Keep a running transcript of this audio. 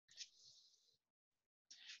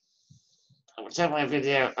I will turn my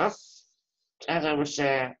video off and I will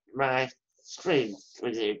share my screen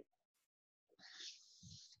with you.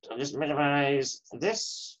 I'll just minimize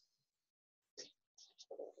this.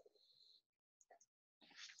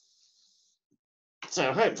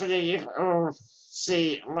 So hopefully you can all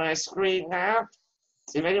see my screen now.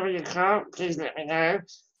 If anybody can't, please let me know.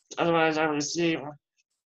 Otherwise, I will assume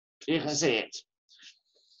you can see it.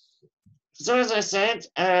 So as I said,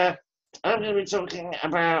 I'm going to be talking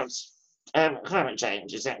about climate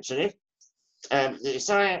change, essentially. The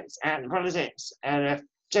science and politics and a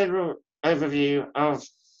general overview of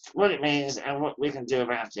what it means and what we can do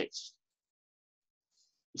about it.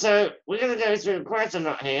 So we're going to go through quite a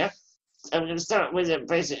lot here. I'm going to start with a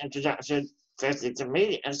basic introduction, firstly to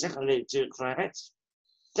me and secondly to climate.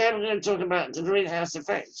 Then we're going to talk about the greenhouse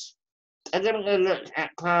effect. And then we're going to look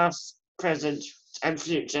at past, present and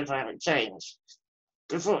future climate change.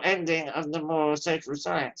 Before ending on the more social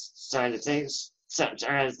science side of things, such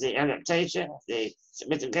as the adaptation, the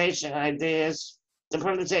mitigation ideas, the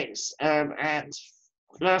politics, and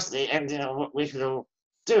lastly ending on what we can all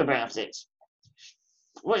do about it.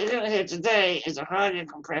 What you're going to hear today is a highly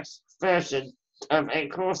compressed version of a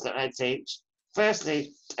course that I teach,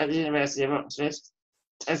 firstly at the University of Oxford,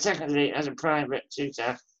 and secondly as a private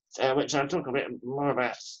tutor, which I'll talk a bit more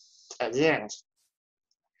about at the end.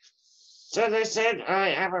 So as I said, I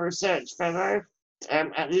am a research fellow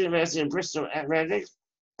at the University of Bristol and Reading.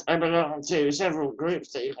 I belong to several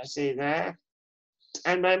groups that you can see there.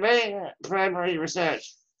 And my main primary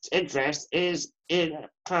research interest is in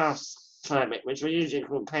past climate, which we usually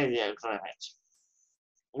call paleoclimate.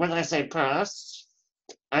 When I say past,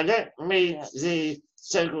 I don't mean the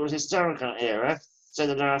so-called historical era, so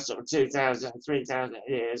the last sort of 2,000, 3,000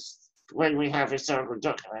 years, when we have historical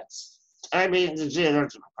documents. I mean the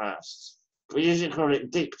geological past. We usually call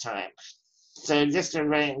it deep time. So this can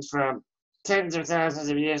range from tens of thousands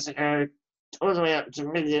of years ago, all the way up to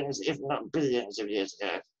millions, if not billions of years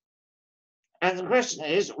ago. And the question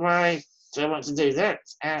is, why do I want to do that?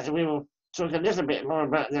 And we will talk a little bit more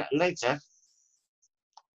about that later.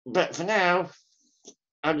 But for now,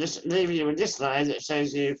 I'll just leave you with this slide that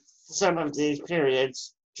shows you some of these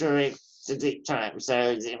periods during the deep time.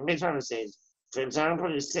 So the mid-Holocene, for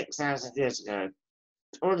example, is 6,000 years ago,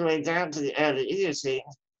 all the way down to the early Eocene,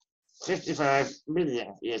 55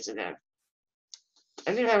 million years ago.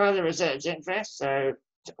 I do have other research interests. So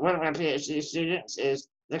one of my PhD students is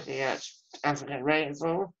looking at African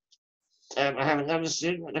rainfall. I have another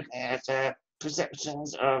student looking at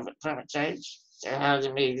perceptions of climate change, so how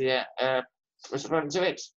the media respond to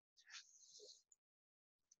it.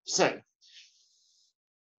 So,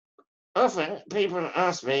 often people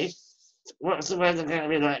ask me, what's the weather going to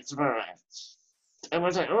be like tomorrow? And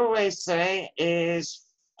what I always say is,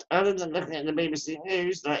 other than looking at the BBC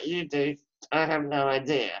News like you do, I have no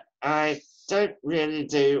idea. I don't really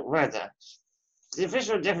do weather. The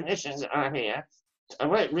official definitions are here. I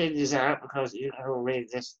won't read these out because you can all read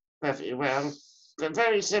this perfectly well. But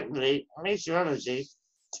very simply, meteorology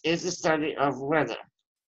is the study of weather,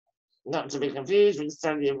 not to be confused with the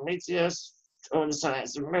study of meteors or the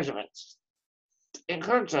science of measurement. In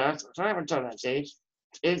contrast, climatology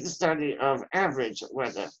is the study of average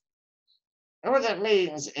weather. And what that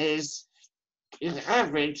means is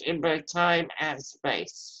average in both time and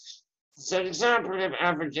space. So an example of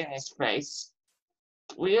averaging in space,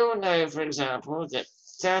 we all know, for example, that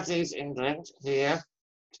southeast England here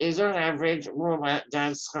is on average warmer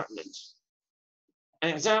than Scotland. An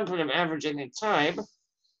example of averaging in time,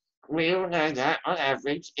 we all know that on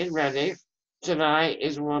average in Reading, July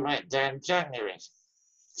is warmer than January.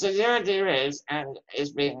 So the idea is, and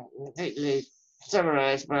it's been neatly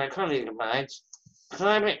summarized by a colleague of mine,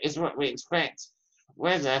 climate is what we expect,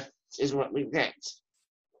 weather is what we get.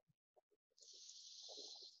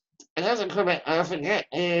 Another comment I often get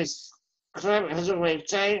is, climate has always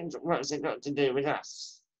changed, what's it got to do with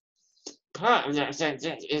us? Part of that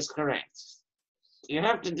sentence is correct. You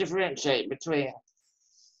have to differentiate between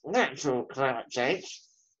natural climate change,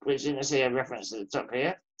 which you can see a reference at the top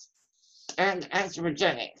here, and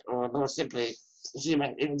anthropogenic, or more simply,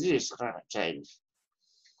 human-induced climate change.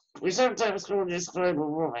 We sometimes call this global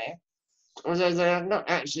warming, although they are not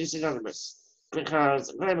actually synonymous,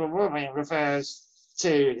 because global warming refers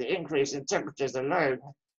to the increase in temperatures alone,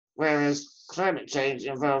 whereas climate change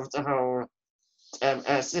involves the whole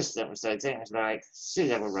Earth system, so things like sea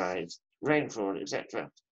level rise, rainfall, etc.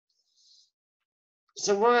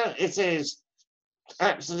 So while it is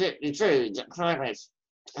absolutely true that climate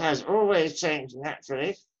has always changed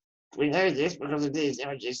naturally, we know this because of these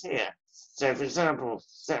images here. So for example,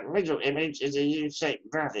 that middle image is a U-shaped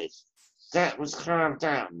valley. that was carved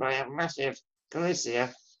out by a massive glacier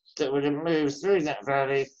that would have moved through that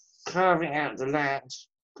valley, carving out the land,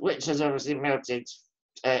 which has obviously melted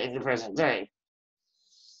in the present day.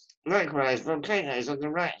 Likewise, volcanoes on the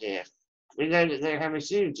right here. We know that they have a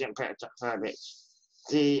huge impact on climate.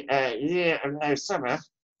 The year of no summer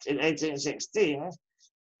in 1816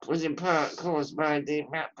 was in part caused by the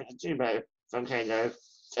Mount Pinatubo volcano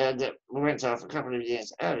that went off a couple of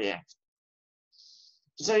years earlier.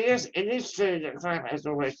 So yes, it is true that climate has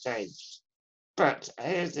always changed. But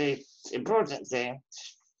here's the important thing.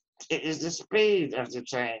 It is the speed of the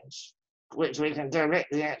change, which we can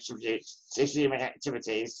directly attribute to human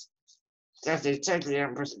activities, that is totally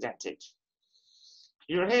unprecedented.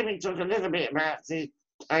 You'll hear me talk a little bit about the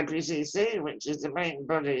IPCC, which is the main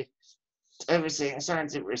body overseeing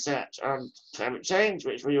scientific research on climate change,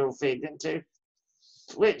 which we all feed into,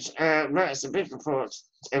 which writes a big report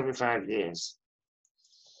every 5 years.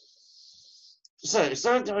 So,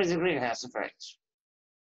 starting with the greenhouse effect.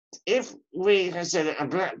 If we consider a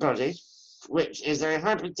black body, which is a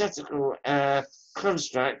hypothetical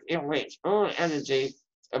construct in which all energy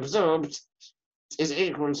absorbed is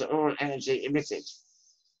equal to all energy emitted.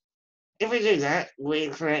 If we do that, we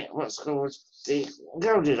create what's called the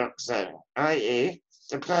Goldilocks zone, i.e.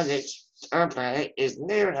 our planet is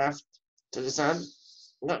near enough to the sun,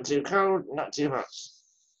 not too cold, not too hot.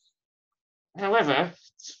 However,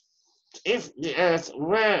 if the Earth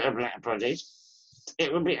were a black body,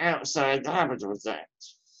 it would be outside the habitable zone.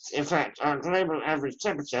 In fact, our global average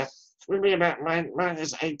temperature would be about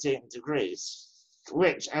minus 18 degrees,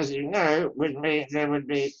 which, as you know, would mean there would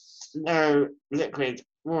be no liquid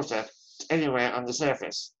water anywhere on the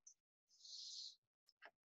surface.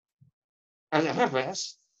 As it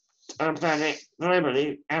happens, our planet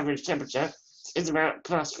globally average temperature is about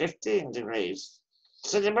plus 15 degrees.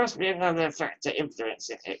 So there must be another factor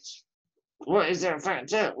influencing it. What is that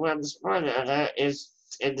factor? Well, the spoiler alert is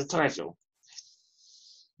in the title.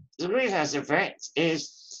 The greenhouse effect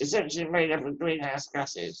is essentially made up of greenhouse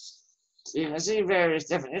gases. You can see various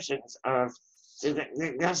definitions of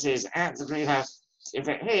the gases and the greenhouse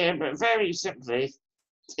effect here, but very simply,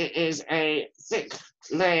 it is a thick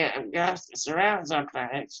layer of gas that surrounds our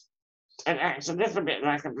planet and acts a little bit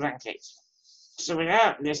like a blanket. So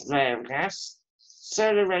without this layer of gas,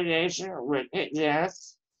 solar radiation would hit the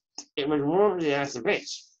Earth, it would warm the Earth a bit,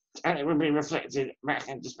 and it would be reflected back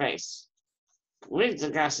into space. With the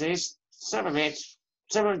gases, some of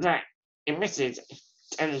that emitted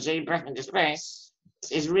energy back into space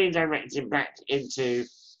is redirected back into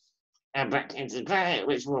the planet,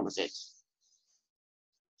 which warms it.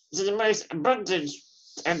 So the most abundant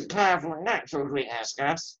and powerful natural greenhouse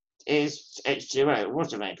gas is H2O,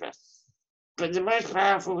 water vapor. But the most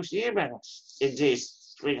powerful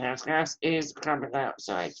human-induced greenhouse gas is carbon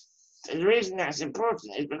dioxide. And the reason that's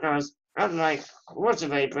important is because, unlike water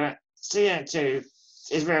vapor, CO2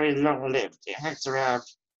 is very long-lived. It hangs around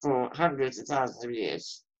for hundreds of thousands of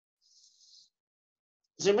years.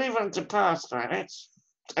 So move on to past climate.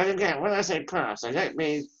 And again, when I say past, I don't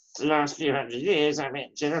mean the last few hundred years, I mean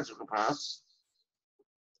geological past.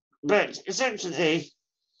 But essentially,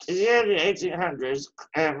 in the early 1800s,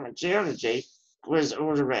 geology was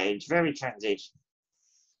all the rage, very trendy.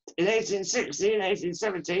 In 1860 and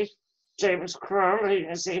 1870, James Kroll, who you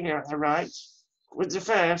can see here on the right, was the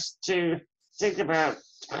first to think about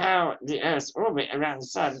how the Earth's orbit around the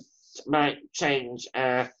sun might change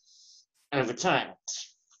over time.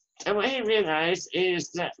 And what he realized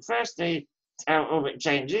is that firstly, our orbit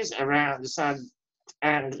changes around the sun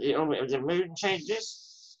and the orbit of the moon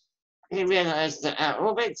changes. He realized that our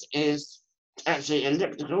orbit is actually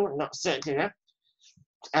elliptical, not circular,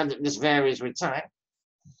 and that this varies with time.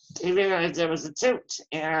 He realized there was a tilt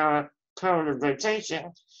in our pole of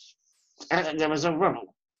rotation and that there was a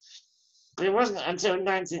wobble. But it wasn't until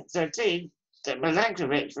 1913 that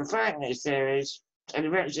Milankovitch refined these theories and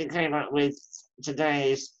eventually came up with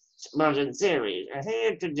today's modern theory. And he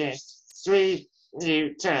introduced 3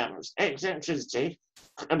 new terms: eccentricity,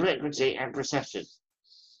 obliquity, and precession.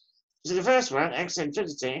 So the first one,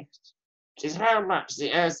 eccentricity, is how much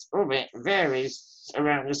the Earth's orbit varies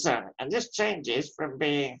around the sun. And this changes from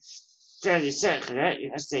being fairly circular, you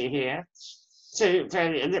can see here, to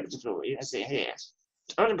fairly elliptical, you can see here,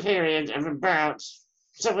 on a period of about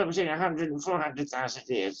somewhere between 100 and 400,000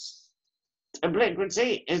 years.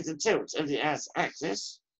 Obliquity is the tilt of the Earth's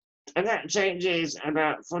axis, and that changes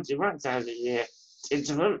about 41,000 year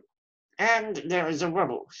interval, and there is a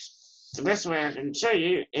wobble. The best way I can show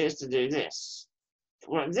you is to do this.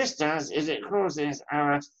 What this does is it causes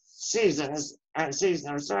our seasons and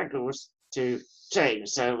seasonal cycles to change.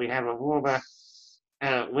 So we have a warmer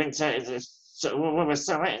winter in the sort of warmer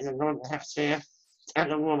summer in the northern hemisphere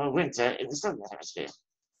and a warmer winter in the southern hemisphere.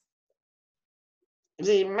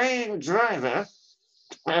 The main driver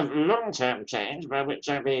of long-term change, by which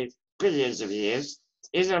I mean billions of years,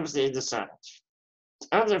 is obviously the sun.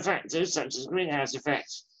 Other factors, such as greenhouse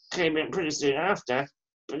effects, came in pretty soon after,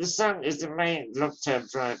 but the sun is the main long-term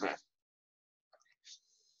driver.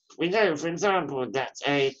 We know, for example, that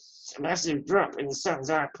a massive drop in the sun's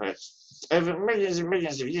output over millions and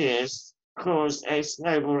millions of years caused a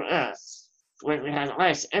snowball Earth, when we had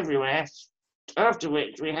ice everywhere, after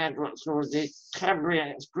which we had what's called the Cambrian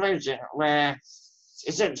explosion, where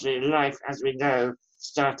essentially life as we know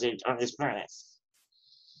started on this planet.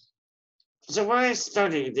 So why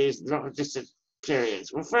study these long distant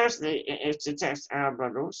periods? Well, firstly, it is to test our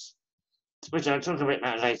models, which I'll talk a bit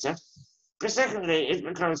about later. But secondly, it's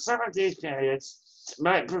because some of these periods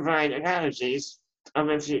might provide analogies of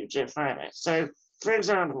a future climate. So, for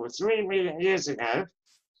example, 3 million years ago,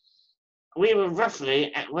 we were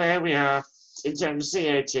roughly at where we are in terms of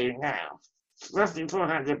CO2 now, roughly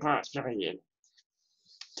 400 parts per million.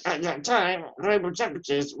 At that time, global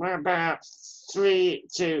temperatures were about 3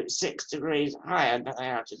 to 6 degrees higher than they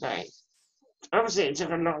are today. Obviously, it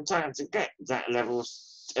took a long time to get that level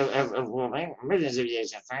of warming, millions of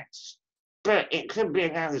years in fact, but it could be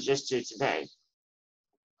analogous to today.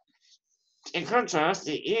 In contrast,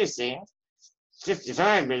 the Eocene,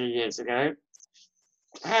 55 million years ago,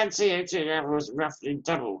 had CO2 levels roughly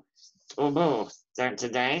double or more than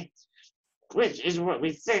today, which is what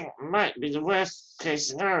we think might be the worst case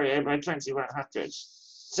scenario by 2100.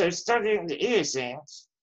 So studying the Eocene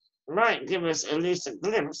might give us at least a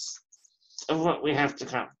glimpse of what we have to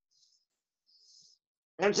come.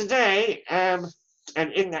 Now today, and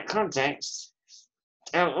in that context,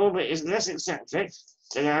 our orbit is less eccentric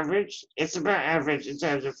than average. It's about average in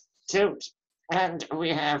terms of tilt, and we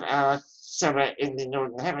have our summer in the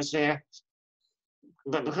northern hemisphere.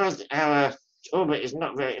 But because our orbit is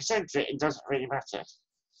not very eccentric, it doesn't really matter.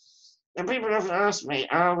 And people often ask me,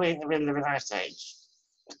 are we in the middle of an ice age?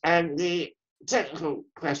 And the technical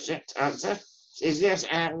question to answer is yes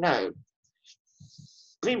and no.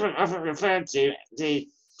 People often refer to the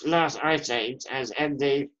last ice age as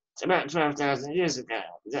ending about 12,000 years ago.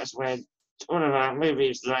 That's when all of our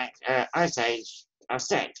movies like Ice Age are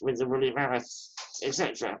set, with the woolly mammoths,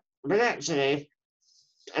 etc. But actually,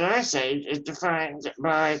 an ice age is defined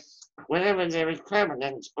by whenever there is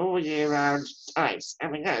permanent all year round ice,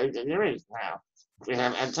 and we know that there is now. We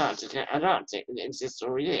have Antarctica and Arctic that exists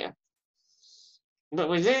all year. But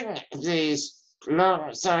within these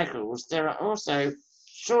long cycles, there are also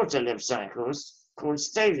shorter lived cycles called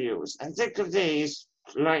stadials, and think of these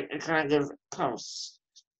like a kind of pulse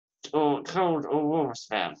or cold or warm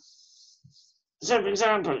spell. So, for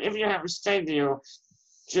example, if you have a stadial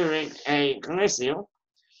during a glacial,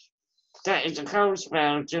 that is a cold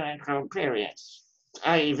spell during a cold period,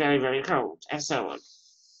 i.e. very, very cold, and so on.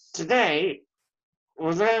 Today,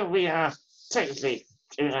 although we are technically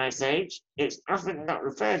in an ice age, it's often not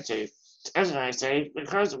referred to as an ice age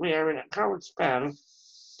because we are in a cold spell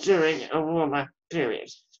during a warmer period.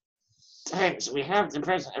 Hence, we have the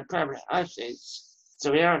presence of permanent ice sheets,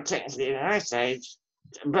 so we are technically in an ice age,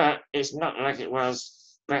 but it's not like it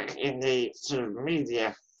was back in the sort of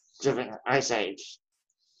media-driven ice age.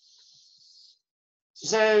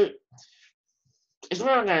 So, it's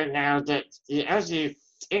well known now that as you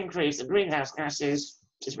increase the greenhouse gases,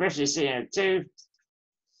 especially CO2,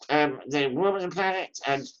 they warm the planet,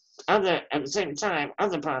 and at the same time,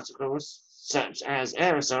 other particles, such as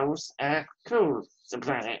aerosols, cool the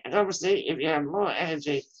planet. And obviously, if you have more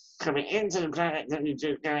energy coming into the planet than you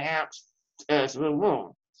do going out, Earth will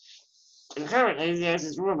warm. And currently, the Earth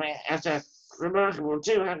is warming at a remarkable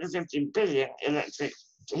 250 billion electric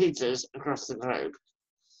heaters across the globe.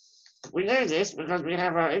 We know this because we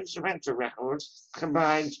have our instrumental records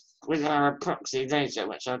combined with our proxy data,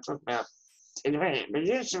 which I'll talk about in a minute. But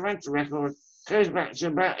the instrumental record goes back to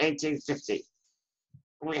about 1850.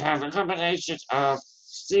 We have a combination of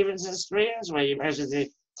Stevenson screens, where you measure the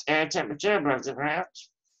air temperature above the ground.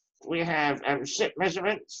 We have ship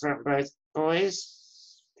measurements from both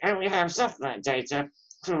buoys, and we have satellite data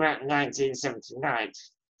from about 1979.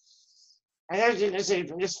 And as you can see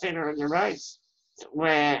from this figure on the right,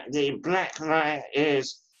 where the black line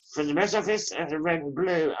is from the Met Office and the red and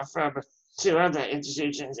blue are from 2 other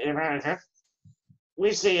institutions in America,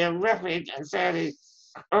 we see a rapid and fairly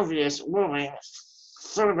obvious warming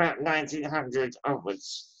from about 1900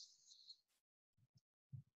 onwards.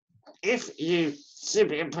 If you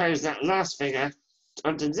superimpose that last figure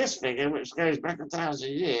onto this figure, which goes back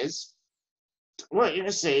 1,000 years, what you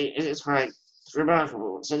can see is it's quite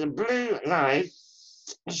remarkable. So the blue line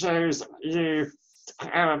shows you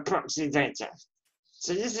our proxy data.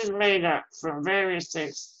 So this is made up from various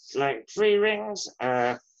things like tree rings,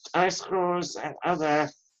 ice cores, and other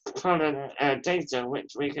pollen data,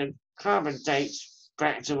 which we can carbon date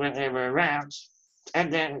back to when they were around,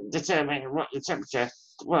 and then determine what the temperature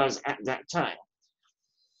was at that time.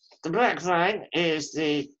 The black line is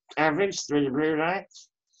the average through the blue line,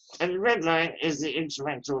 and the red line is the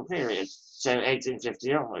incremental period, so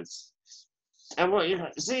 1850 onwards. And what you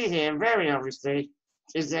can see here, very obviously,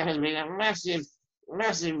 is there has been a massive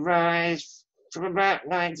rise from about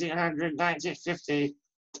 1900, 1950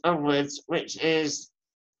 onwards, which is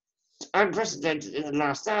unprecedented in the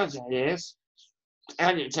last 1,000 years,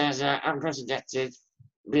 and it turns out unprecedented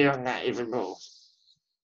beyond that even more.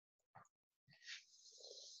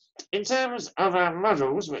 In terms of our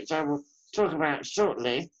models, which I will talk about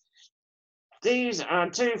shortly, these are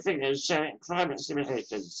two figures showing climate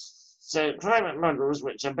simulations. So climate models,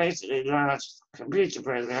 which are basically large computer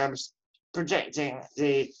programs projecting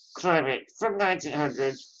the climate from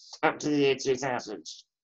 1900 up to the year 2000.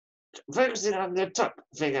 Focusing on the top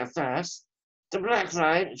figure first, the black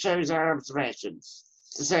line shows our observations,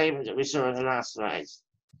 the same that we saw in the last slide.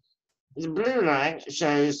 The blue line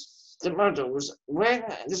shows the models when,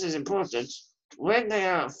 this is important, when they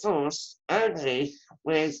are forced only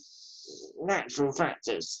with natural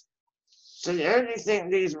factors. So the only thing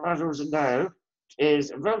these models know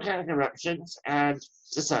is volcanic eruptions and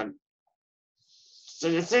the sun.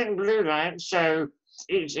 So the thin blue lines show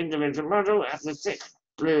each individual model, and the thick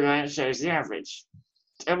blue line shows the average.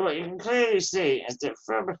 And what you can clearly see is that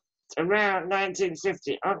from around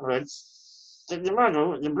 1950 onwards, that the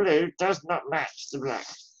model, the blue, does not match the black.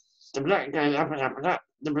 The black goes up and up and up,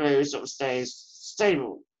 the blue sort of stays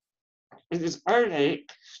stable. It is only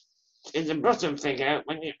in the bottom figure,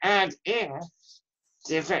 when you add in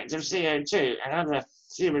the effect of CO2 and other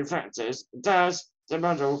human factors, does the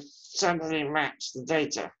model suddenly match the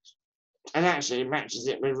data, and actually matches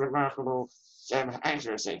it with remarkable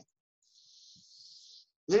accuracy.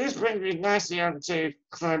 So this brings me nicely on to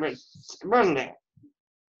climate modeling.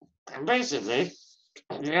 And basically,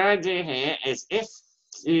 the idea here is if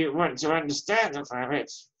you want to understand the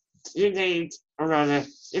climate, you need, or rather,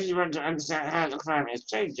 if you want to understand how the climate is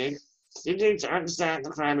changing, you need to understand the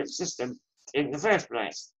climate system in the first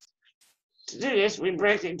place. To do this, we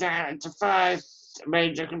break it down into 5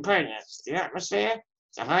 major components: the atmosphere,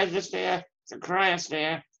 the hydrosphere, the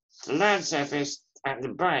cryosphere, the land surface, and the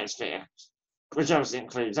biosphere, which obviously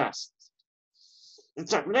includes us. The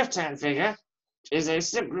top left-hand figure is a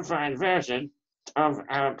simplified version of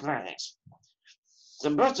our planet. The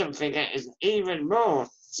bottom figure is an even more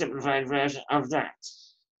simplified version of that,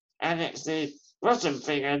 and it's the bottom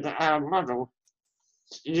figure that our model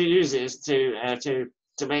uses to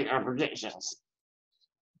make our predictions.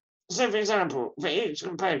 So, for example, for each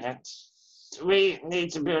component, we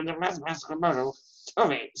need to build a mathematical model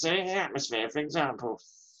of it. So, in the atmosphere, for example,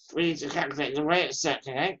 we need to calculate the way it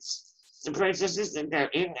circulates, the processes that go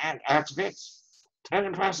in and out of it, and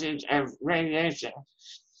the passage of radiation,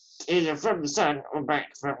 either from the sun or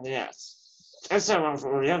back from the earth, and so on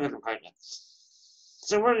for all the other components.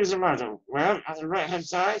 So what is a model? Well, on the right-hand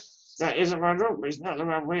side, that is a model, but it's not the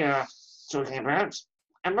one we are talking about.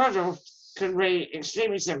 A model can be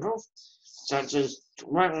extremely simple, such as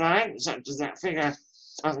one line, such as that figure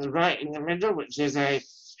on the right in the middle, which is a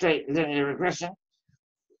straight linear regression,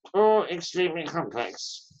 or extremely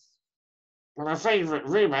complex. My favorite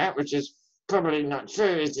rumor, which is probably not true,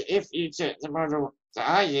 is that if you took the model that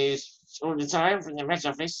I use all the time from the Met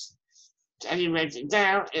Office and you wrote it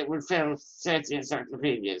down, it would fill 30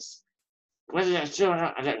 encyclopedias. Whether that's true or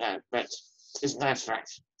not, I don't know, but it's a nice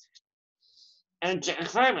fact. And a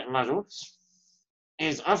climate model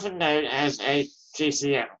is often known as a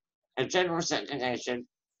GCM, a general circulation,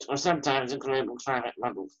 or sometimes a global climate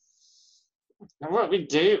model. And what we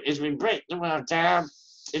do is we break the world down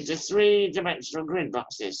into 3-dimensional grid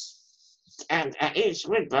boxes. And at each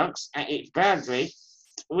grid box, at each boundary,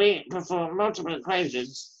 we perform multiple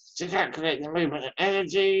equations to calculate the movement of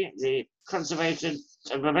energy, the conservation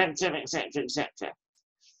of momentum, etc.,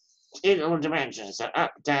 in all dimensions, so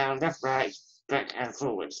up, down, left, right, back, and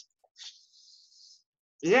forward.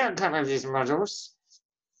 The outcome of these models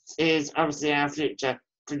is obviously our future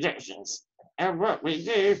projections. And what we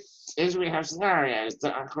do is we have scenarios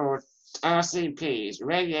that are called RCPs,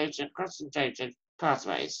 radiation concentration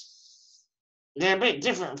pathways. They're a bit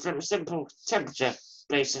different from simple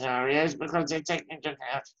temperature-based scenarios because they take into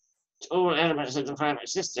account all elements of the climate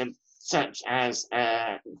system, such as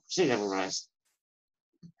sea level rise.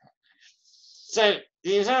 So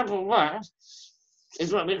the example 1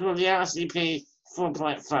 is what we call the RCP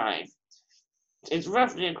 4.5. It's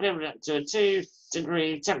roughly equivalent to a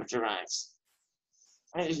 2-degree temperature rise.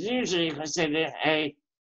 And it's usually considered a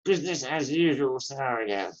business as usual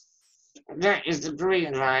scenario. That is the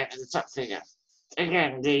green line at the top figure.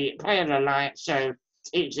 Again, the paler lines show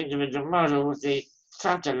each individual model, the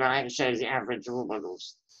fatter line shows the average of all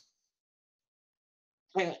models.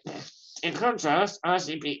 In contrast,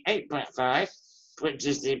 RCP 8.5, which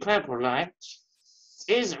is the purple line,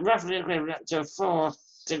 is roughly equivalent to a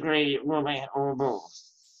 4-degree warming or more.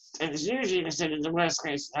 And it's usually considered the worst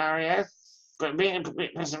case scenario, but being a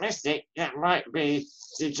bit pessimistic, that might be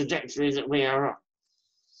the trajectory that we are on.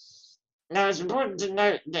 Now, it's important to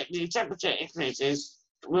note that the temperature increases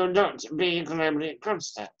will not be globally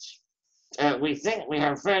constant. We think we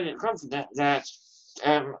have fairly confident that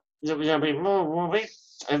there will be more warming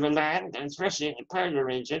over land, and especially in the polar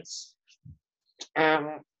regions.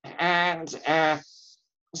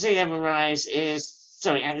 Sea level rise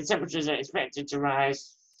and the temperatures are expected to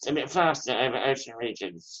rise a bit faster over ocean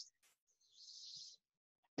regions.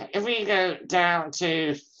 If we go down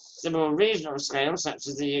to the more regional scale, such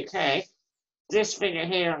as the UK, this figure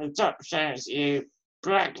here on the top shows you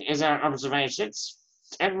black is our observations,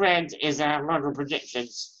 and red is our model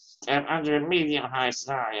predictions under a medium-high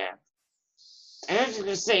scenario. And as you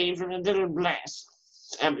can see from the little black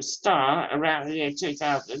star around the year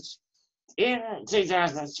 2000, in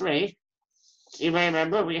 2003, you may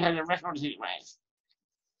remember we had a record heat wave.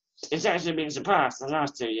 It's actually been surpassed in the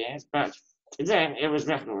last 2 years, but then it was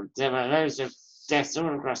record. There were loads of deaths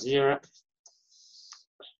all across Europe.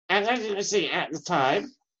 And as you can see at the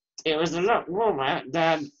time, it was a lot warmer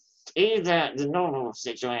than either the normal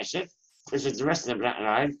situation, which is the rest of the black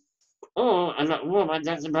line, or a lot warmer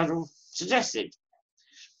than the model suggested.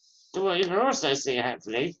 But what you can also see,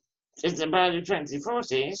 hopefully, is that by the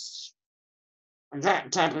 2040s,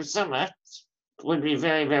 that type of summer would be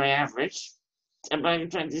very, very average, and by the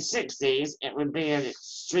 2060s, it would be an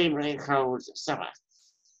extremely cold summer.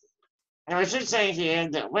 Now, I should say here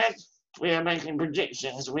that when we are making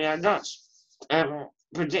predictions, we are not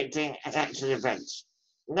predicting an actual event.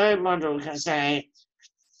 No model can say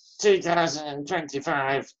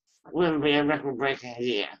 2025 will be a record-breaking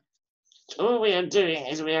year. All we are doing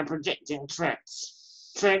is we are predicting trends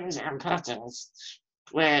and patterns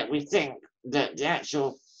where we think that the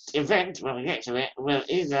actual event, when we get to it, will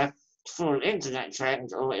either fall into that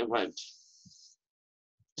trend or it won't.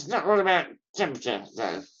 It's not all about temperature,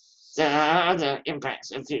 though. There are other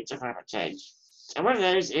impacts of future climate change. And one of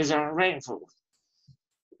those is on rainfall.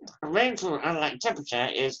 Rainfall, unlike temperature,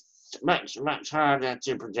 is much, much harder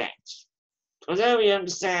to predict. Although we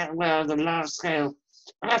understand well the large-scale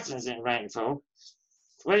patterns in rainfall,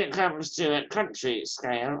 when it comes to a country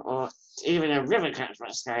scale or even a river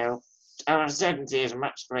catchment scale, our uncertainty is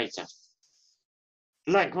much greater.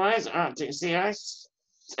 Likewise, Arctic sea ice,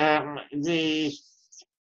 the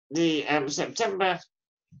September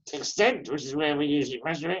extent, which is where we usually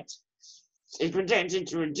measure it, is projected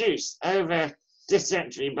to reduce over this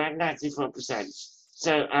century by 94%.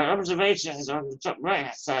 So our observations on the top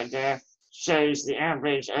right-hand side there shows the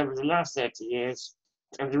average over the last 30 years,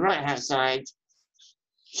 and the right-hand side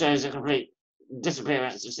shows a complete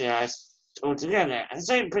disappearance of sea ice altogether. And the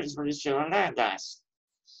same principle is true on land ice.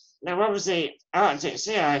 Now, obviously, Arctic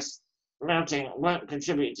sea ice melting won't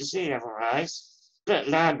contribute to sea level rise, but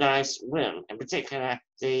land ice will, in particular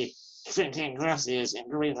the shrinking glaciers in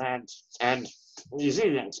Greenland and New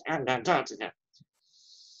Zealand and Antarctica.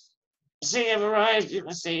 Sea level rise, you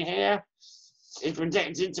can see here, is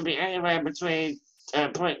predicted to be anywhere between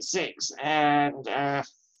 0.6 and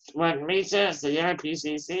 1 meter. So the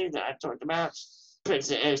IPCC that I talked about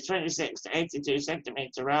puts it as 26 to 82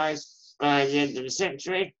 centimeter rise by the end of the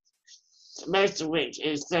century, most of which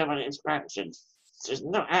is thermal expansion. So it's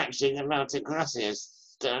not actually the melting glaciers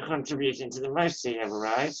that are contributing to the most sea level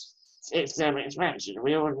rise, it's thermal expansion.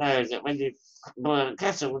 We all know that when you boil a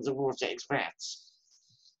kettle, the water expands.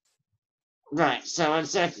 Right, so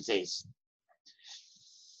uncertainties.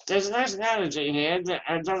 There's a nice analogy here that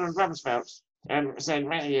Donald Rumsfeld said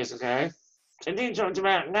many years ago, and he talked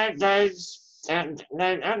about known knowns and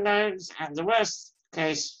known unknowns, and the worst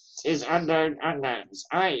case is unknown unknowns,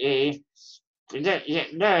 i.e., we don't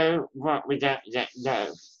yet know what we don't yet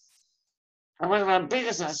know. And one of our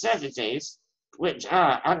biggest uncertainties, which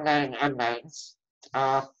are unknown unknowns,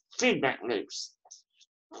 are feedback loops.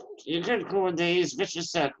 You could call these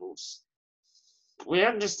vicious circles. We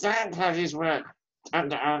understand how these work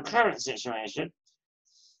under our current situation,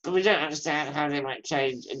 but we don't understand how they might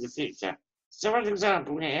change in the future. So one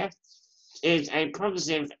example here is a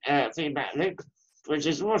positive feedback loop which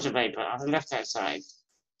is water vapor on the left-hand side.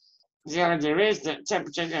 The idea is that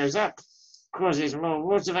temperature goes up, causes more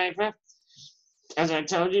water vapor. As I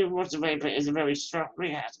told you, water vapor is a very strong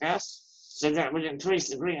greenhouse gas, so that would increase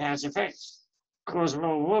the greenhouse effect, cause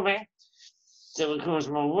more warming, that would cause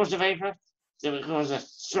more water vapor, that would cause a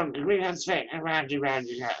stronger greenhouse effect, and round you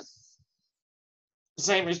go. The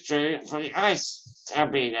same is true for the ice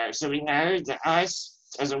albedo. So we know that ice,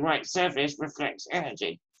 as a white surface, reflects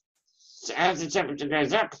energy. So as the temperature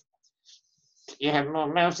goes up, you have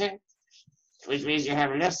more melting, which means you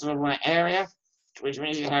have less of a white area, which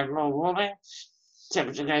means you have more warming.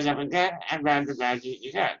 Temperature goes up again, and round and round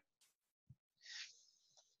you go.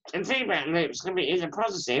 And feedback loops can be either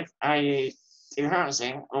positive, i.e.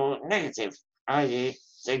 enhancing, or negative, i.e.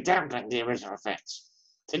 they dampen the original effect.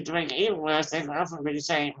 And to make it even worse, they can often be the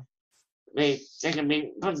same. They can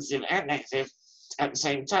be positive and negative at the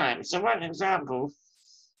same time. So one example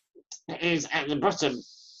is at the bottom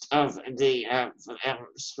of the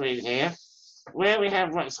screen here, where we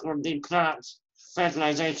have what's called the plant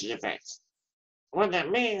fertilization effect. What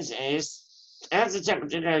that means is, as the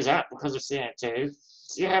temperature goes up because of CO2,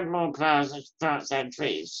 you have more plants and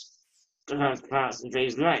trees, because plants and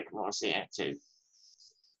trees like more CO2.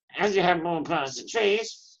 As you have more plants and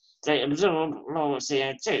trees, they absorb more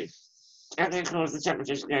CO2, and they cause the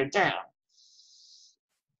temperature to go down.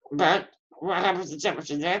 But what happens to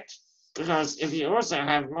temperature then? Because if you also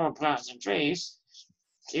have more plants and trees,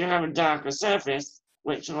 you have a darker surface,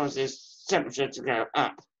 which causes temperature to go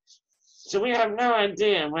up. So we have no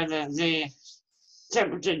idea whether the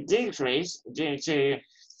temperature decrease due to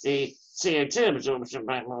the CO2 absorption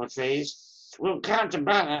by more trees will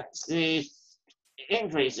counterbalance the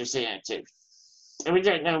increase of CO2. And we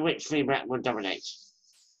don't know which feedback will dominate.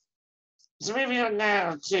 So moving on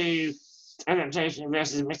now to adaptation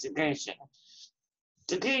versus mitigation.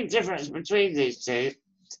 The key difference between these two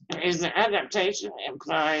is that adaptation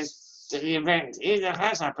implies that the event either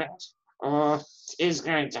has happened or is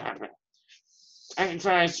going to happen, and it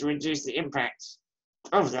tries to reduce the impact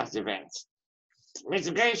of that event.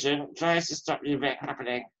 Mitigation tries to stop the event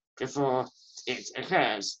happening before it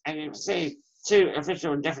occurs, and you can see two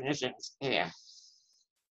official definitions here.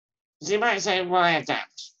 So you might say, why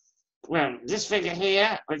adapt? Well, this figure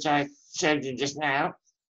here, which I showed you just now,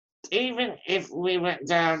 even if we went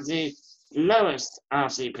down the lowest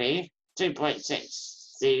RCP,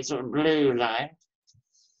 2.6, the sort of blue line,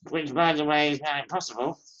 which by the way is now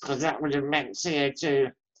impossible, because that would have meant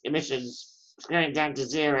CO2 emissions going down to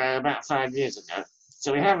zero about 5 years ago.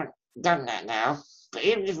 So we haven't done that now. But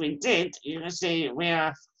even if we did, you can see we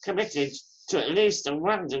are committed to at least a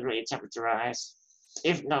 1 degree temperature rise,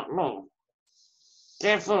 if not more.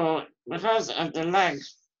 Therefore, because of the lag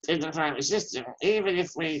in the climate system, even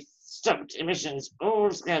if we stopped emissions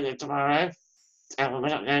altogether tomorrow, and we're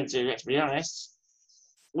not going to, let's be honest,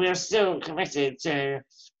 we are still committed to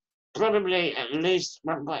probably at least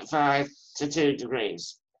 1.5 to 2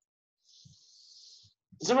 degrees.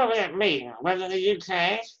 So what would that mean? Well, in the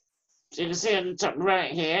UK, so you can see on the top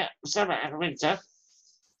right here, summer and winter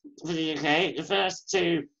for the UK, the first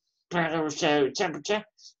two panels show temperature,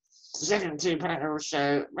 the second two panels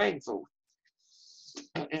show rainfall.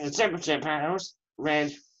 In the temperature panels,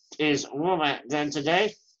 red is warmer than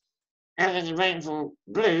today, and in the rainfall,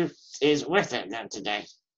 blue is wetter than today.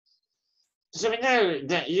 So we know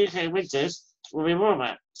that UK winters will be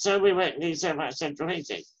warmer, so we won't need so much central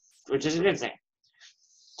heating, which is a good thing.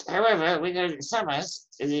 However, we know that summers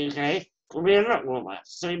in the UK will be a lot warmer,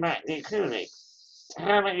 so we might need cooling.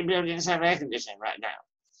 How many buildings have air conditioning right now?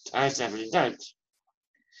 I certainly don't.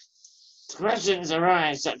 Questions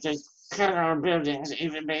arise such as, can our buildings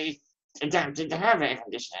even be adapted to have air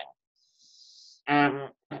conditioning?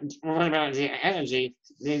 What about the energy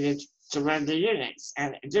needed to run the units?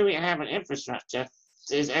 And do we have an infrastructure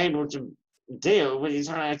that is able to deal with these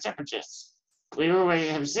higher temperatures? We already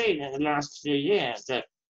have seen in the last few years that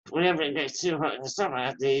whenever it gets too hot in the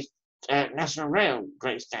summer, the national rail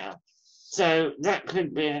breaks down. So that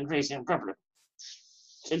could be an increasing problem.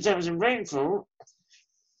 In terms of rainfall,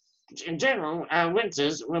 in general, our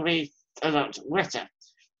winters will be a lot wetter,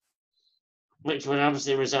 which will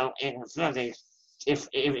obviously result in flooding if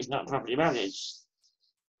it's not properly managed.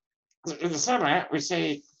 In the summer, we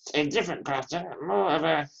see a different pattern, more of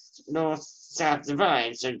a north-south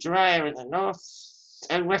divide, so drier in the north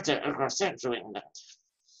and wetter across central England.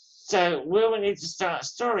 So will we need to start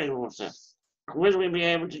storing water? Will we be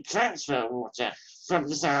able to transfer water from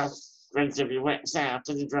the south, relatively wet south,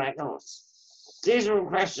 to the dry north? These are all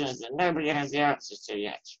questions that nobody has the answers to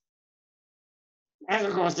yet. And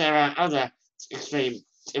of course, there are other extreme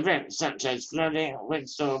events such as flooding,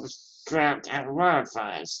 windstorms, drought, and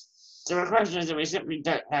wildfires. So the question is that we simply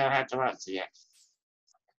don't know how to answer yet.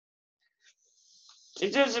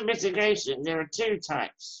 In terms of mitigation, there are two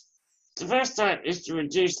types. The first type is to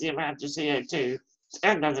reduce the amount of CO2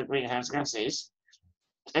 and other greenhouse gases,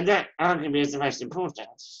 and that arguably is the most important.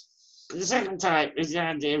 But the second type is the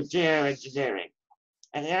idea of geoengineering.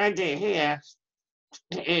 And the idea here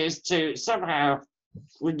is to somehow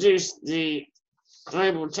reduce the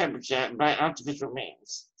global temperature by artificial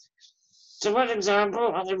means. So one example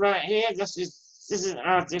on the right here, this is an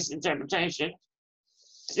artist's interpretation.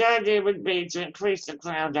 The idea would be to increase the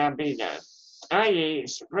cloud albedo, i.e.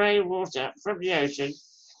 spray water from the ocean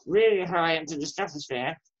really high into the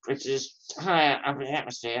stratosphere, which is higher up in the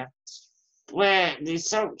atmosphere, where the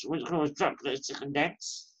salt would cause droplets to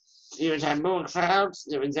condense. You would have more clouds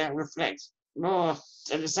that would then reflect more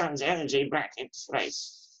of the sun's energy back into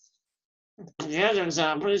space. And the other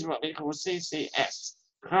example is what we call CCS,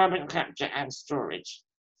 carbon capture and storage.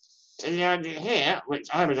 So the idea here, which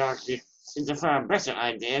I would argue is a far better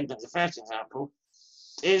idea than the first example,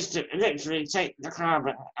 is to literally take the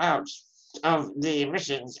carbon out of the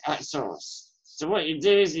emissions at source. So what you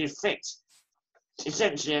do is you fit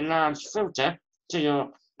essentially a large filter to your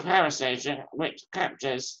power station, which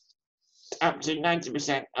captures up to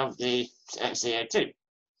 90% of the CO2.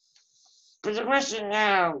 But the question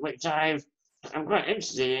now, which I'm quite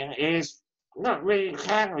interested in, is not really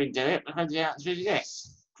can we do it, because the answer is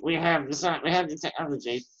yes. We have the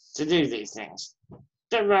technology to do these things,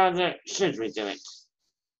 but rather should we do it?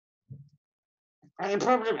 And the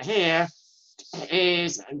problem here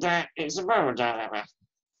is that it's a moral dilemma.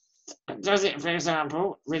 Does it, for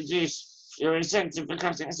example, reduce your incentive for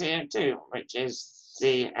cutting CO2, which is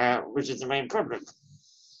the main problem?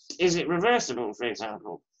 Is it reversible, for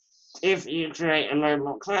example? If you create a load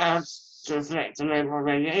more clouds to reflect a load more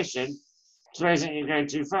radiation, supposing you go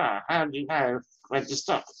too far, how do you know when to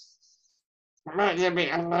stop? Might there be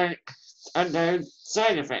unknown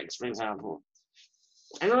side effects, for example?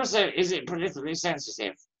 And also, is it politically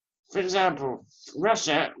sensitive? For example,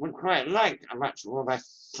 Russia would quite like a much warmer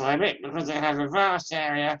climate because they have a vast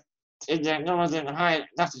area in their northern high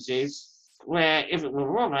latitudes where, if it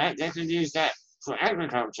were warmer, they could use that for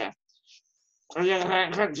agriculture. On the other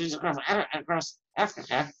hand, countries across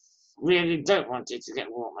Africa really don't want it to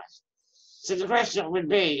get warmer. So the question would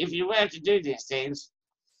be, if you were to do these things,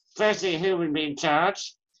 firstly, who would be in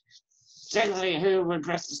charge? Secondly, who would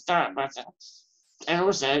press the start button? And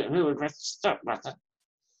also, who would press the stop button?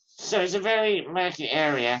 So it's a very murky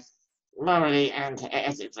area, morally and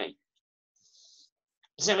ethically.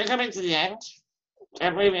 So we're coming to the end,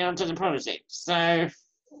 and moving on to the politics. So,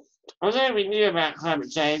 although we knew about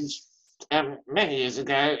climate change many years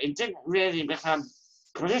ago, it didn't really become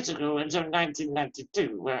political until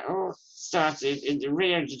 1992, where it all started in the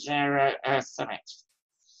Rio de Janeiro Earth Summit.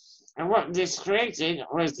 And what this created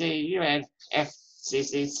was the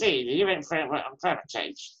UNFCCC, the UN Framework on Climate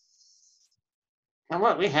Change. And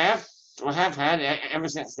what we have, or have had ever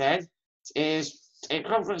since then, is a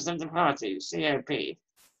Conference of the Parties, COP,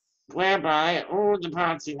 whereby all the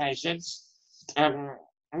party nations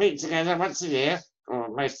meet together once a year, or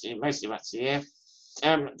mostly once a year,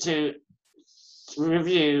 to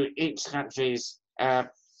review each country's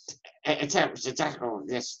attempts to tackle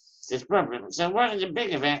this problem. So one of the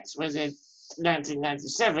big events was in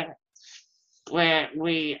 1997, where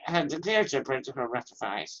we had the Kyoto Protocol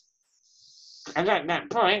ratified. And at that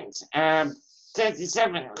point,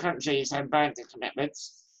 37 countries had binding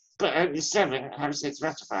commitments, but only 7 have since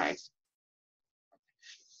ratified.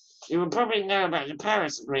 You will probably know about the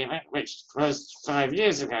Paris Agreement, which was 5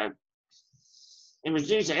 years ago. It was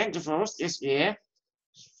due to enter force this year,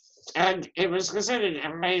 and it was considered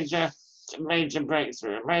a major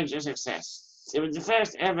breakthrough, a major success. It was the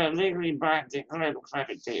first ever legally binding global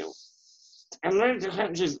climate deal. And loads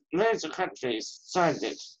of countries signed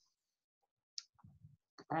it.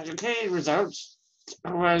 And the key result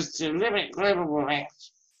was to limit global warming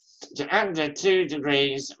to under 2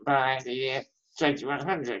 degrees by the year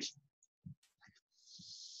 2100.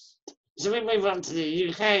 So we move on to the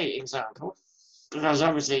UK example, because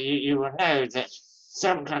obviously you will know that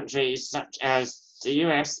some countries, such as the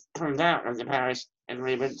US, pulled out of the Paris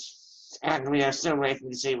Agreement, and we are still waiting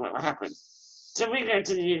to see what will happen. So we go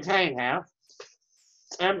to the UK now.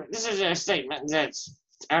 This is a statement that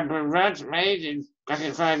Amber Rudd made back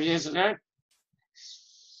in 5 years ago.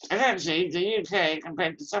 And actually, the UK,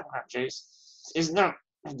 compared to some countries, is not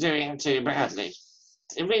doing too badly.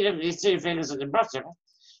 If we look at these 2 figures at the bottom,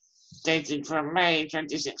 dated from May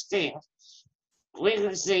 2016, we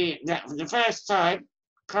can see that for the first time,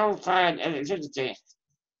 coal-fired electricity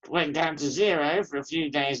went down to 0 for a few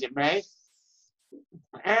days in May,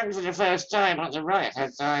 and for the first time on the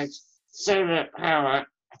right-hand side, solar power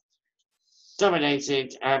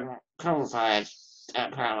dominated coal-fired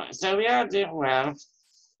power. So we are doing well,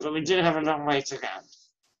 but we do have a long way to go.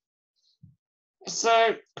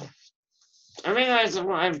 So I realise that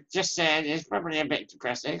what I've just said is probably a bit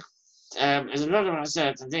depressing. There's a lot of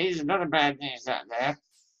uncertainties, a lot of bad news out there.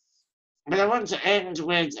 But I want to end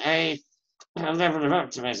with a level of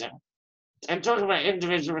optimism and talk about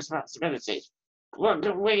individual responsibility. What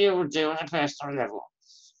can we all do on a personal level?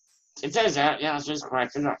 It turns out the answer is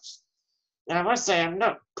quite a lot. Now, I must say I'm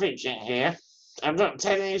not preaching here. I'm not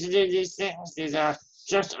telling you to do these things. These are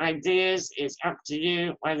just ideas. It's up to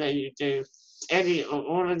you whether you do any or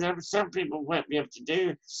all of them. Some people won't be able to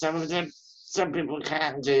do some of them. Some people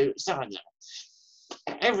can do some of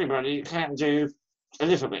them. Everybody can do a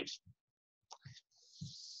little bit.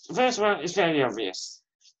 The first one is fairly obvious.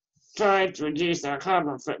 Try to reduce our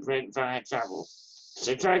carbon footprint via travel.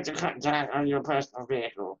 So try to cut down on your personal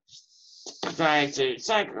vehicle. Try to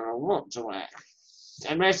cycle or walk to work.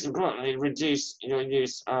 And most importantly, reduce your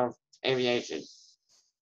use of aviation.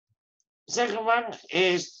 The second one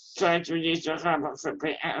is try to reduce your carbon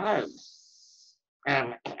footprint at home.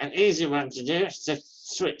 An easy one to do is to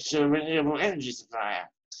switch to a renewable energy supplier.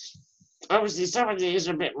 Obviously, some of these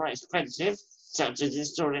are a bit more expensive, such as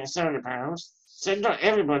installing solar panels, so not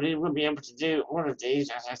everybody will be able to do all of these,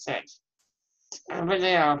 as I said. But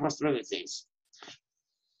they are possibilities.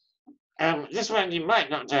 This one you might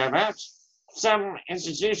not know about. Some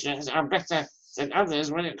institutions are better than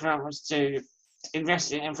others when it comes to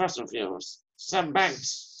investing in fossil fuels. Some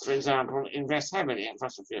banks, for example, invest heavily in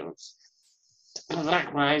fossil fuels.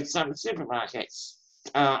 Likewise, some supermarkets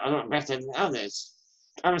are a lot better than others.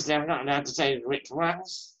 Obviously, I'm not allowed to say which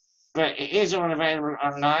ones, but it is all available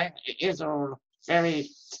online. It is all very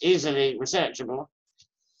easily researchable.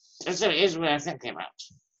 And so it is worth thinking about.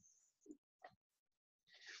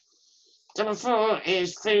 Number 4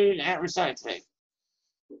 is food and recycling.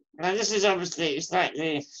 Now, this is obviously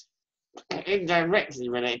slightly indirectly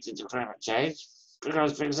related to climate change,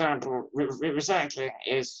 because, for example, recycling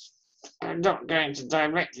is not going to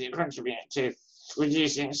directly contribute to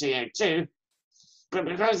reducing CO2, but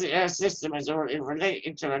because the Earth system is all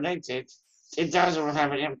interrelated, it does all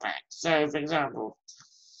have an impact. So, for example,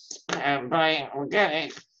 buying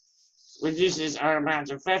organic reduces our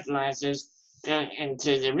amount of fertilizers going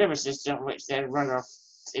into the river system, which then run off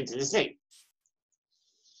into the sea.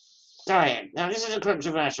 Diet. Now, this is a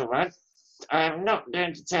controversial one. I'm not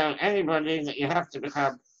going to tell anybody that you have to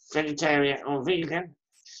become vegetarian or vegan.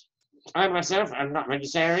 I myself am not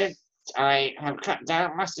vegetarian. I have cut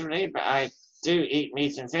down massively, but I do eat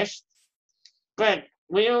meat and fish. But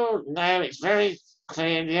we all know it's very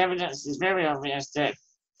clear, the evidence is very obvious that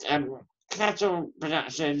cattle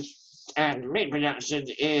production and meat production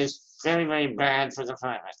is very, very bad for the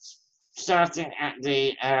climate, starting at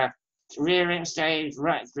the rearing stage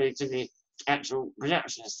right through to the actual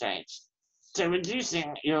production stage. So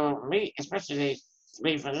reducing your meat, especially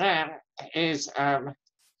meat from lamb, is a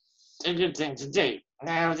good thing to do.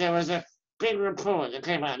 Now, there was a big report that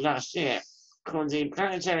came out last year called the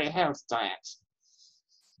Planetary Health Diet,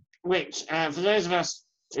 which, for those of us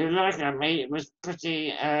who like our meat, was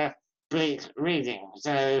pretty bleak reading.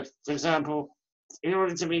 So, for example, in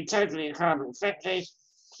order to be totally carbon friendly,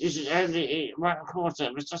 you should only eat 1/4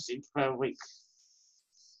 of a sausage per week.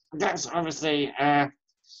 That's obviously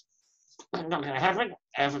not going to happen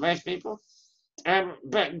for most people,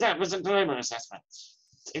 but that was a global assessment.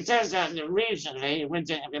 It turns out that regionally we're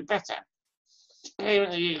doing a bit better. Here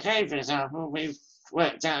in the UK, for example, we've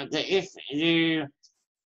worked out that if you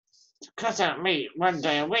cut out meat 1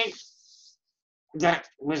 day a week, that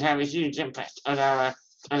would have a huge impact on our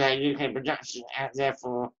UK production and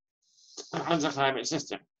therefore on the climate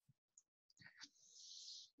system.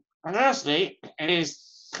 And lastly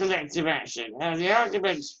is collective action. Now, the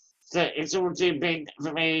argument that it's all too big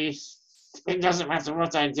for me, it doesn't matter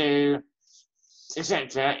what I do,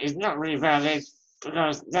 etc., is not really valid,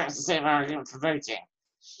 because that's the same argument for voting.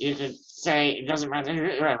 You could say it doesn't matter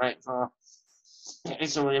who I vote for,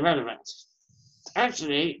 it's all irrelevant.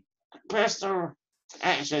 Actually, personal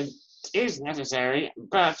action is necessary,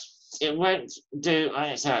 but it won't do on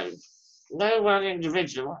its own. No one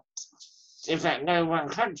individual, in fact, no one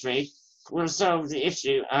country, will solve the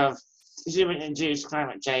issue of human-induced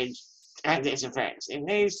climate change and its effects. It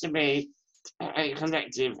needs to be a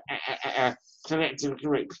collective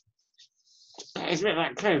group. It's a bit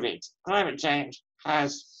like COVID. Climate change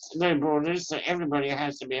has no borders, so everybody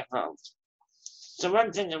has to be involved. So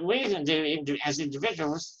one thing that we can do as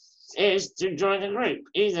individuals is to join a group,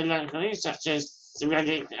 either locally, such as the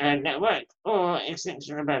Reddit network, or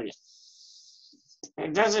Extinction Rebellion.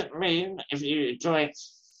 It doesn't mean if you join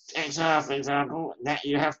XR, for example, that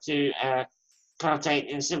you have to partake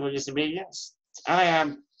in civil disobedience. I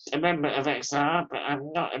am a member of XR, but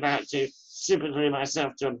I'm not about to superglue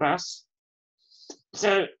myself to a bus.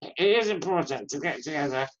 So it is important to get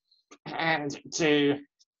together and to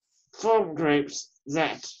form groups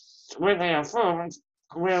that, when they are formed,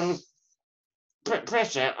 will put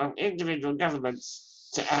pressure on individual governments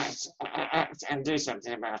to act and do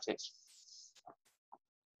something about it.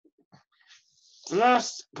 The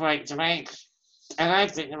last point to make, and I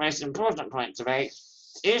think the most important point to make,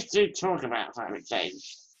 is to talk about climate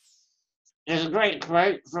change. There's a great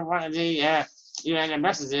quote from one of the UN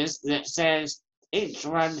ambassadors that says, "Each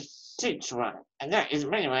one, teach one." And that is in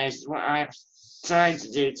many ways what I'm trying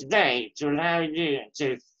to do today, to allow you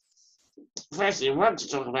to, firstly, want to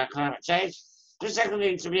talk about climate change, but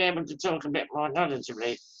secondly, to be able to talk a bit more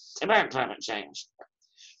knowledgeably about climate change.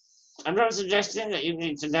 I'm not suggesting that you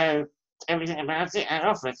need to know everything about it, and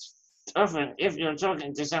often, if you're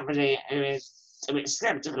talking to somebody who is a bit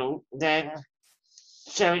skeptical, then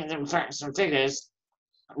showing them facts and figures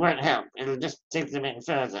won't help. It'll just take them in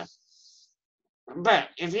further. But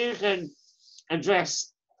if you can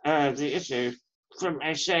address the issue from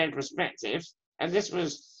a shared perspective, and this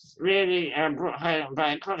was really brought home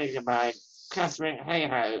by a colleague of mine, Catherine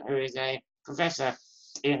Hayhoe, who is a professor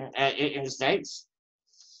in the States.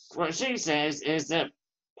 What she says is that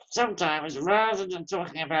sometimes, rather than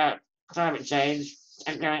talking about climate change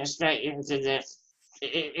and going straight into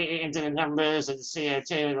the numbers and the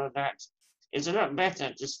CO2 and all that, it's a lot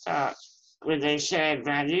better to start with a shared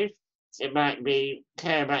value. It might be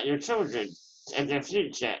care about your children and their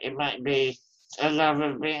future. It might be a love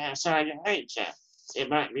of being outside in nature. It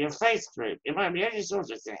might be a faith group. It might be any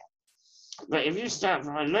sort of thing. But if you start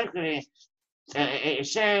from a locally a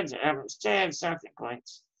shared starting point,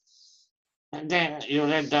 and then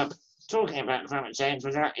you'll end up talking about climate change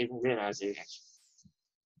without even realizing it.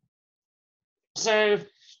 So,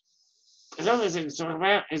 another thing to talk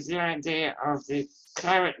about is the idea of the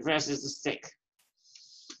carrot versus the stick.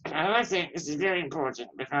 And I think this is very important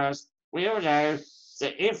because we all know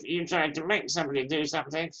that if you try to make somebody do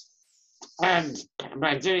something, and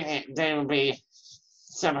by doing it, they will be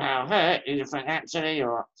somehow hurt, either financially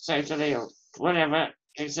or socially or whatever,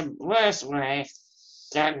 it's a worse way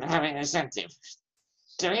than having incentive.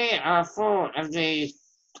 So here are four of the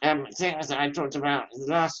things that I talked about in the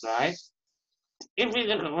last slide. If we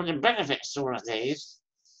look at all the benefits to all of these,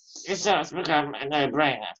 it starts to become a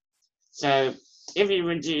no-brainer. So if you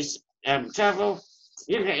reduce travel,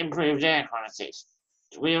 you get improved air quality.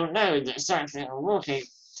 We all know that cycling and walking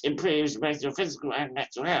improves both your physical and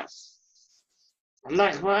mental health.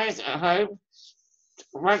 Likewise, at home,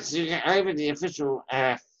 once you get over the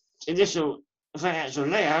initial financial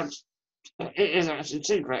layout, it is actually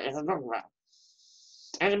cheaper in the long run.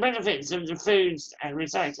 And the benefits of the foods and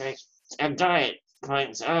recycling and diet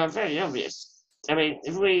points are very obvious. I mean,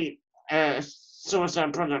 if we source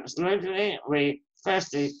our products locally, we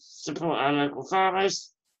firstly support our local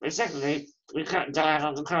farmers, but secondly, we cut down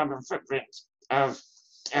on the carbon footprint of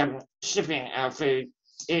shipping our food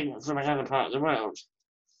in from another part of the world.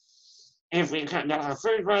 If we cut down on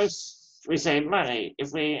food waste, we save money.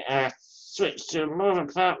 If we switch to more of a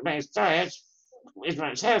plant-based diet, it's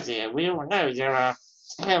much healthier. We all know there are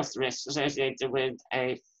health risks associated with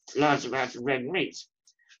a large amount of red meat.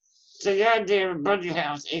 So the idea of body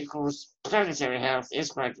health equals planetary health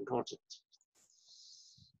is quite important.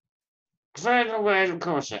 Final word of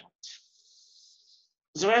caution.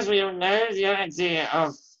 So as we all know, the idea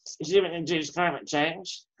of human-induced climate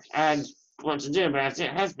change and what to do about it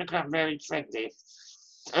has become very trendy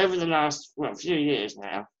over the last few years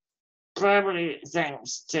now, primarily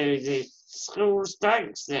thanks to the school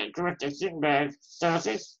strikes that Greta Thunberg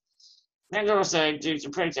started, and also due to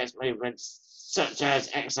protest movements such as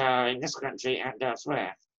XR in this country and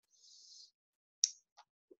elsewhere.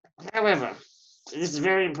 However, this is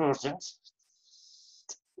very important.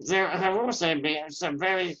 There have also been some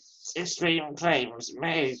very extreme claims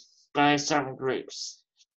made by some groups.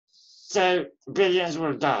 So, billions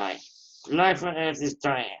will die. Life on Earth is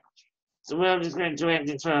dying. The world is going to end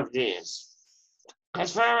in 12 years.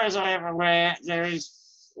 As far as I am aware, there is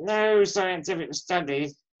no scientific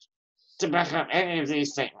study to back up any of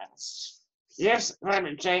these statements. Yes,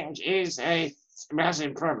 climate change is a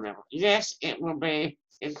massive problem. Yes, it will be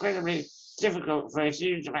incredibly difficult for a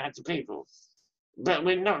huge amount of people. But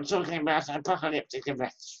we're not talking about an apocalyptic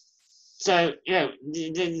event. So,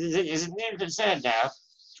 there's a new concern now,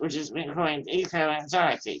 which has been coined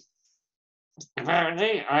eco-anxiety.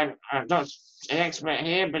 Apparently, I'm not an expert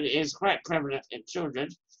here, but it is quite prevalent in children,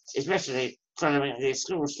 especially following these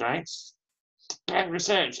school strikes. And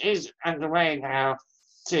research is underway now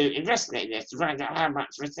to investigate this, to find out how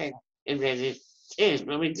much of a thing it really is.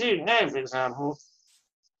 But we do know, for example,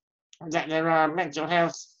 that there are mental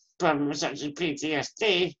health problems such as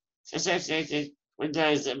PTSD associated with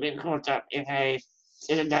those that have been caught up in a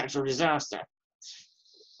natural disaster.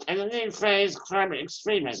 And the new phrase, climate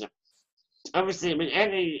extremism. Obviously, with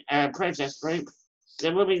any protest group,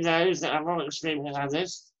 there will be those that are more extreme than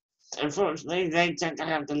others. Unfortunately, they tend to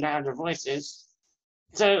have the louder voices.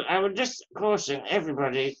 So I would just caution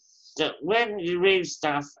everybody that when you read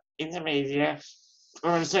stuff in the media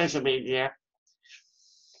or on social media,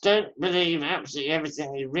 don't believe absolutely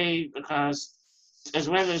everything you read, because as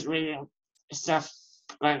well as reading stuff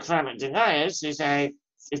like climate deniers who say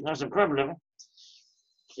it's not a problem,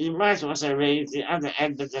 you might also read the other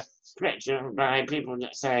end of the spectrum by people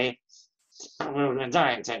that say we're going to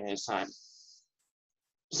die in 10 years' time.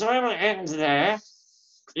 So I will end there.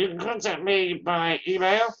 You can contact me by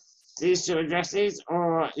email, these two addresses,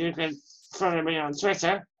 or you can follow me on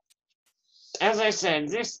Twitter. As I said,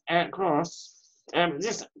 this course,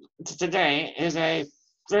 this today is a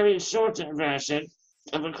very shortened version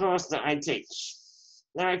of a course that I teach.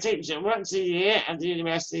 Now, I teach it once a year at the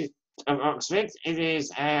University of Oxford. It is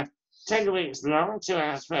 10 weeks long, 2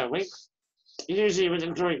 hours per week, usually with a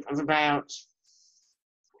group of about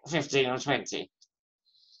 15 or 20.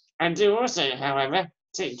 I do also, however,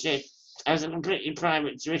 teach it as a completely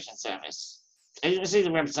private tuition service. And you can see the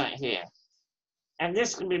website here. And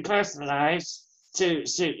this can be personalized to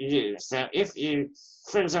suit you. So if you,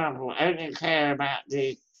 for example, only care about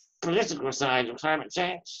the political side of climate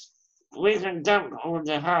change, we can dump all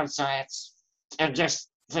the hard science and just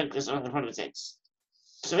focus on the politics.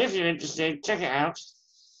 So if you're interested, check it out.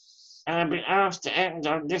 And I've been asked to end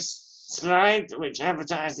on this slide, which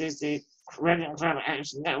advertises the Reading Climate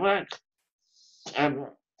Action Network.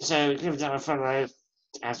 So give them a follow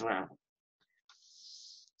as well.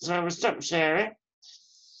 So I will stop sharing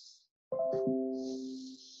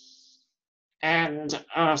and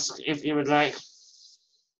ask if you would like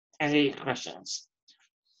any questions.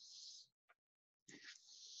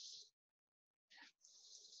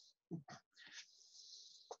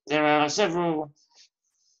 There are several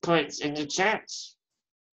points in the chat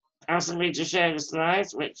asking me to share the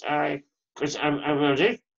slides, which I will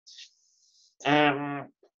do.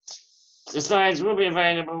 The slides will be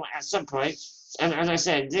available at some point, and as I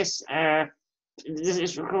said, this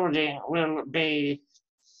recording will be.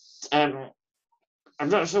 I'm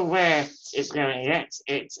not sure where it's going yet.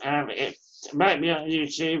 It might be on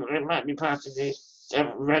YouTube, or it might be part of the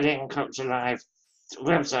Reading Culture Live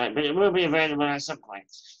website, but it will be available at some point.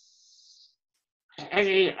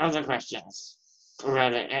 Any other questions? Or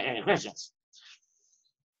rather, any questions?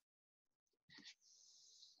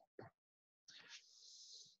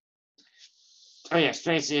 Oh yes,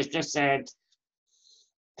 Tracy has just said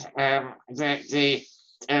that the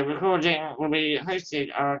recording will be hosted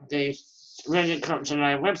on the Reading Culture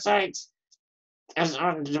Live website as an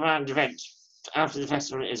on-demand event after the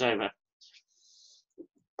festival is over.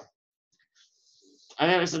 I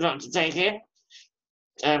know it's a lot to take in.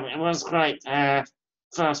 It was quite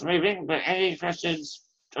fast-moving, but any questions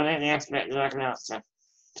on any aspect that I can answer?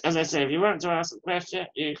 As I say, if you want to ask a question,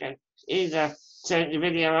 you can either turn your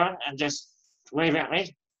video on and just wave at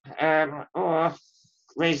me, or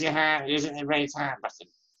raise your hand using the raise hand button.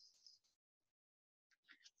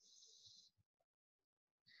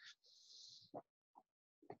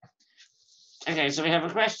 Okay, so we have a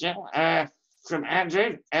question from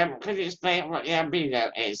Andrew. Could you explain what the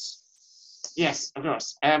albedo is? Yes, of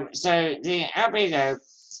course. So the albedo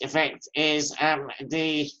effect is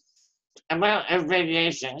the amount of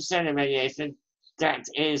radiation, solar radiation, that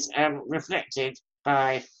is reflected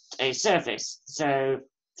by a surface. So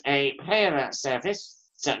a paler surface,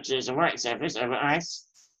 such as a white surface over ice,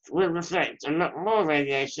 will reflect a lot more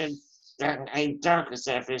radiation than a darker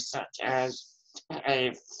surface, such as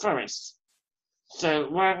a forest. So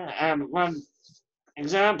one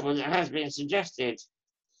example that has been suggested,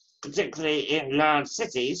 particularly in large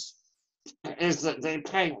cities, is that they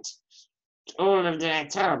paint all of their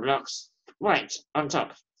tower blocks white on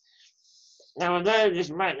top. Now, although this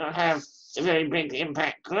might not have a very big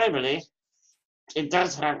impact globally, it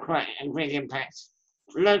does have quite a big impact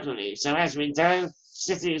locally. So as we know,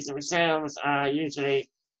 cities themselves are usually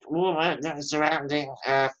warmer than the surrounding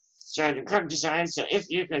countryside. So if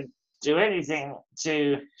you can do anything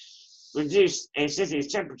to reduce a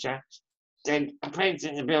city's temperature, then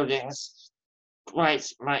painting the buildings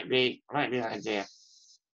white might be an idea.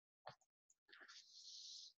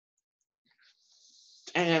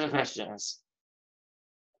 Any other questions?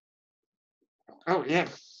 Oh, yeah.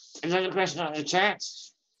 Another question on the chat.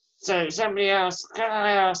 So somebody asked, can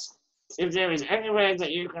I ask if there is any way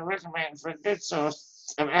that you can recommend for a good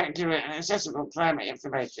source of accurate and accessible climate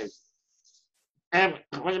information? Well,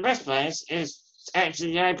 the best place is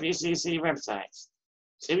actually the IPCC website.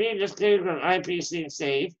 So if you just Google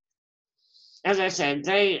IPCC, as I said,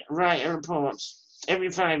 they write a report every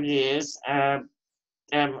 5 years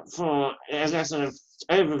for as a sort of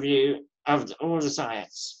overview of all the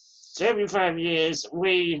science. So every 5 years,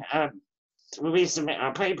 we submit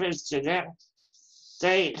our papers to them.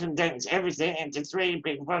 They condense everything into 3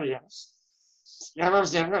 big volumes. Now,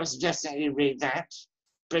 obviously, I'm not suggesting you read that,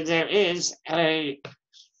 but there is a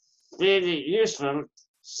really useful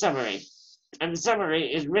summary, and the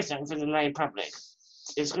summary is written for the lay public.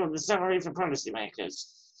 It's called the Summary for Policymakers.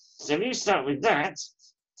 So if you start with that,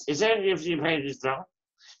 it's only a few pages long.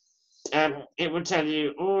 It will tell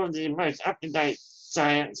you all the most up-to-date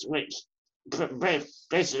science, which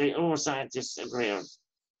basically all scientists agree on.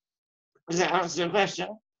 Does that answer your question?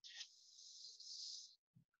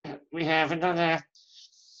 We have another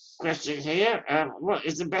question here. What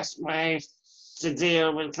is the best way to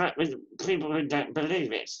deal with people who don't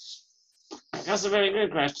believe it? That's a very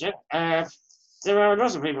good question. There are a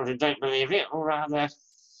lot of people who don't believe it, or rather,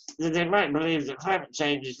 they might believe that climate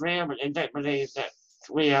change is real, but they don't believe that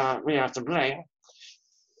we are to blame.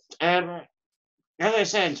 As I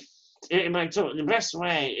said in my talk, the best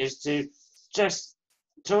way is to just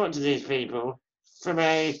talk to these people from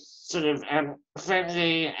a sort of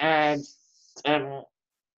friendly and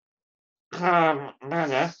calm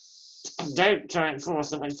manner. Don't try and force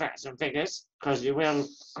them with facts and figures, because you will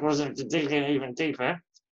cause them to dig in even deeper.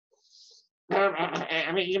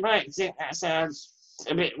 I mean, you might think that sounds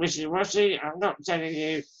a bit wishy-washy. I'm not telling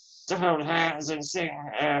you to hold hands and sing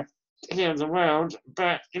Heal the World,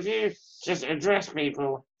 but if you just address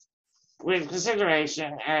people with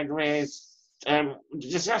consideration and with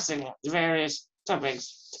discussing various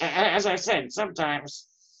topics, as I said, sometimes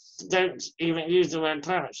don't even use the word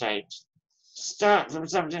climate change. Start from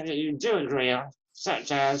something that you do agree on,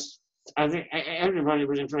 such as, I think everybody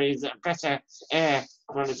would agree that better air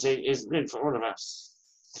quality is good for all of us.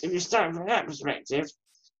 If you start from that perspective,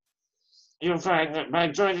 you'll find that by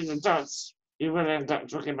joining the dots, you will end up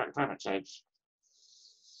talking about climate change.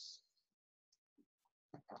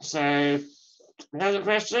 So, another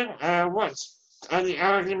question, what are the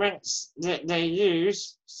arguments that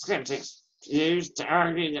skeptics use to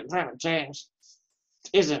argue that climate change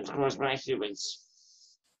isn't caused by humans?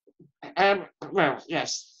 Well,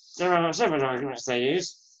 yes, there are several arguments they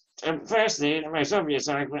use. Firstly, the most obvious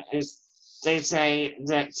argument is they say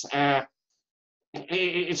that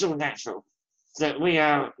it's all natural, that we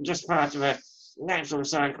are just part of a natural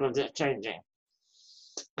cycle that's changing.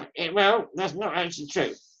 Well, that's not actually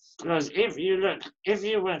true, because if you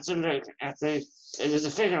were to look at there's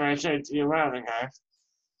a figure I showed to you a while ago.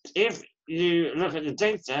 If you look at the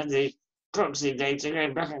data, the proxy data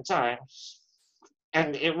going back in time,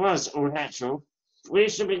 and it was all natural, we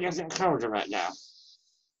should be getting colder right now.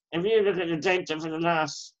 If you look at the data for the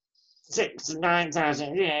last 6,000 to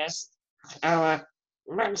 9,000 years, our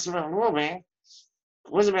maximum warming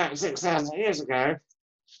was about 6,000 years ago,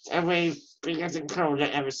 and we've been getting colder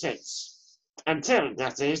ever since, until,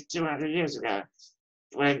 that is, 200 years ago,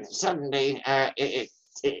 when suddenly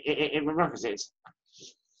it rocketed.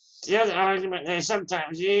 The other argument they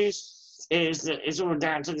sometimes use is that it's all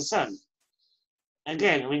down to the sun.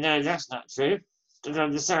 Again, we know that's not true,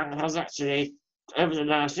 because the sun has actually, over the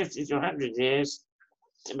last 50 to 100 years,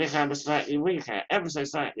 become slightly weaker, ever so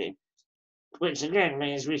slightly, which again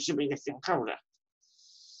means we should be getting colder.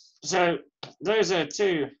 So those are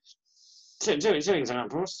two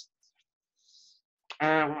examples.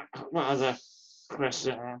 What other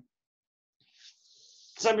question?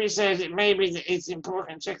 Somebody says it may be that eating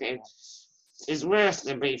pork and chicken is worse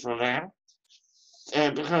than beef or lamb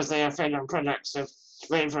because they are fed on products of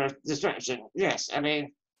rainforest destruction. Yes, I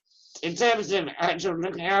mean, in terms of actual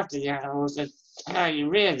looking after the animals and how you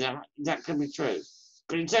rear them, that could be true.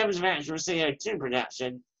 But in terms of actual CO2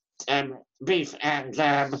 production, beef and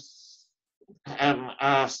lamb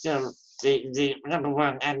are still the number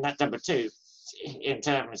one and number two in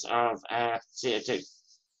terms of CO2.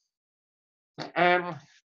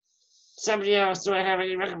 Somebody asked, do I have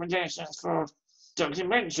any recommendations for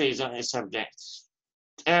documentaries on this subject?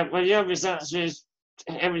 Well, the obvious answer is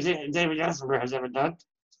everything that David Attenborough has ever done.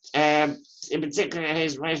 In particular,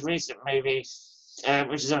 his most recent movie,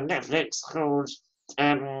 which is on Netflix, called,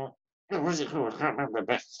 what was it called? I can't remember,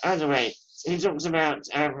 but either way, he talks about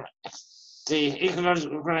the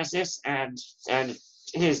ecological crisis and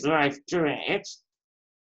his life during it.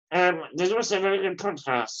 There's also a very good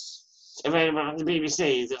podcast available on the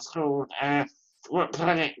BBC that's called What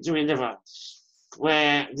Planet Do We Live On?,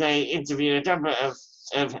 where they interview a number of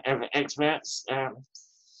experts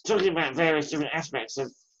talking about various different aspects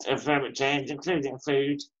of climate change, including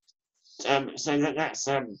food. So that's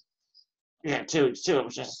two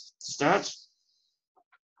options to start.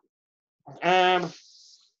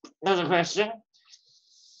 Another question.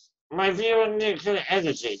 My view on nuclear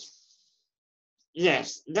energy.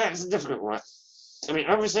 Yes, that's a difficult one. I mean,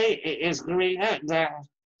 obviously, it is greener than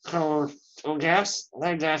coal or gas,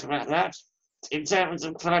 no doubt about that. In terms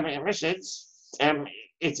of climate emissions,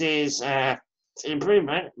 it is an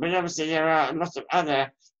improvement, but obviously there are a lot of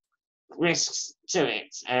other risks to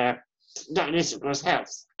it, not least, of course,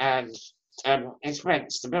 health and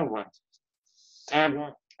expense to build one.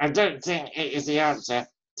 I don't think it is the answer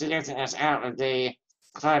to getting us out of the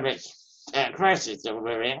climate crisis that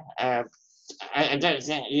we're in. I don't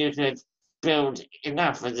think you could build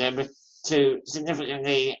enough of them to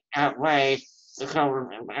significantly outweigh the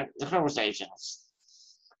coal stations.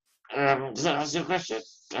 Does that answer your question?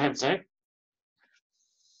 I hope so.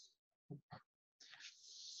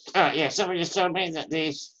 Yeah, somebody just told me that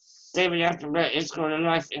the David Attenborough is called A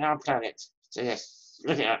Life in Our Planet. So yes,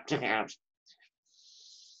 look it up, check it out.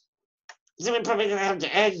 So we're probably going to have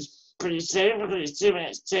to end pretty soon because it's 2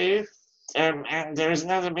 minutes to, and there is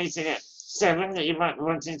another meeting at 7 that you might be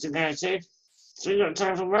wanting to go to. So we've got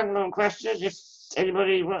time for one more question. If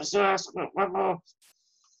anybody wants to ask one more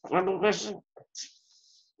question.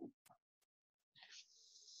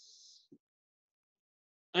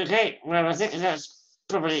 Okay, well, I think that's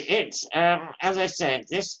probably it. As I said,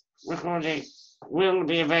 this recording will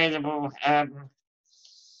be available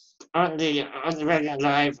on the Radio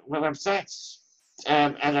Live website,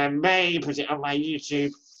 and I may put it on my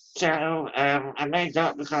YouTube channel. I may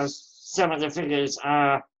not, because some of the figures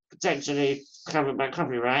are potentially covered by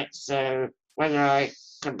copyright. So whether I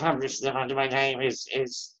can publish them under my name is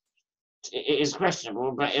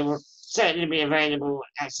questionable, but it will certainly be available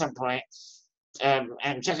at some point.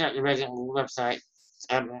 And check out the Reading website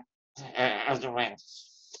as and when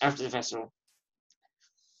after the festival.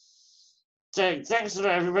 So thanks a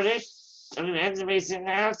lot, everybody. I'm going to end the meeting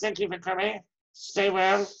now. Thank you for coming. Stay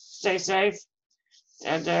well, stay safe,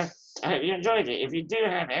 and I hope you enjoyed it. If you do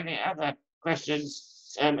have any other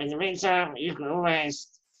questions, in the meantime, you can always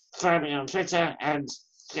find me on Twitter and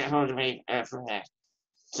get hold of me from there.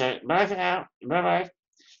 So bye for now. Bye-bye.